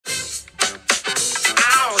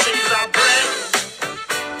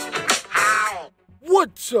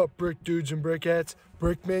What's up, brick dudes and brickettes?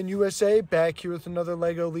 Brickman USA back here with another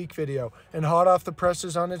Lego leak video. And hot off the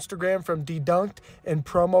presses on Instagram from Dedunked and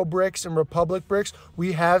Promo Bricks and Republic Bricks,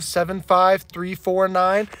 we have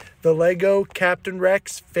 75349, the Lego Captain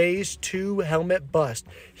Rex Phase 2 helmet bust.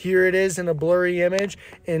 Here it is in a blurry image,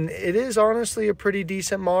 and it is honestly a pretty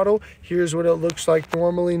decent model. Here's what it looks like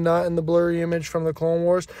normally, not in the blurry image from the Clone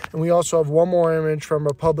Wars. And we also have one more image from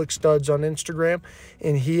Republic Studs on Instagram,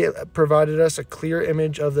 and he provided us a clear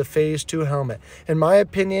image of the Phase 2 helmet. In my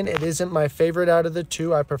opinion, it isn't my favorite out of the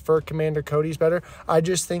two. I prefer Commander Cody's better. I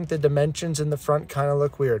just think the dimensions in the front kind of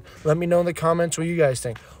look weird. Let me know in the comments what you guys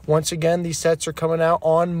think. Once again, these sets are coming out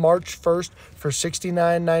on March 1st for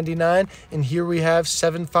 $69.99, and here we have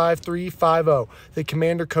 75350, the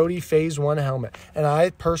Commander Cody Phase 1 helmet. And I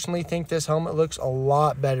personally think this helmet looks a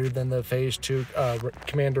lot better than the Phase 2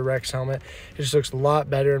 Commander Rex helmet. It just looks a lot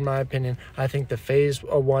better in my opinion. I think the Phase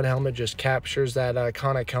 1 helmet just captures that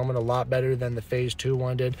iconic helmet a lot better than the Phase 2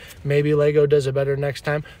 one did. Maybe Lego does it better next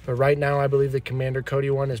time, but right now I believe the Commander Cody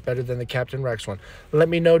one is better than the Captain Rex one. Let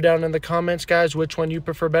me know down in the comments, guys, which one you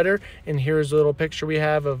prefer better. And here's a little picture we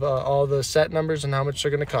have of all the set numbers and how much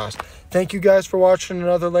they're going to cost. Thank you guys for watching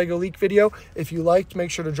another Lego leak video. If you liked,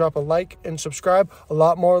 make sure to drop a like and subscribe. A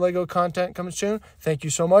lot more Lego content coming soon. Thank you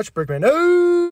so much, Brickman.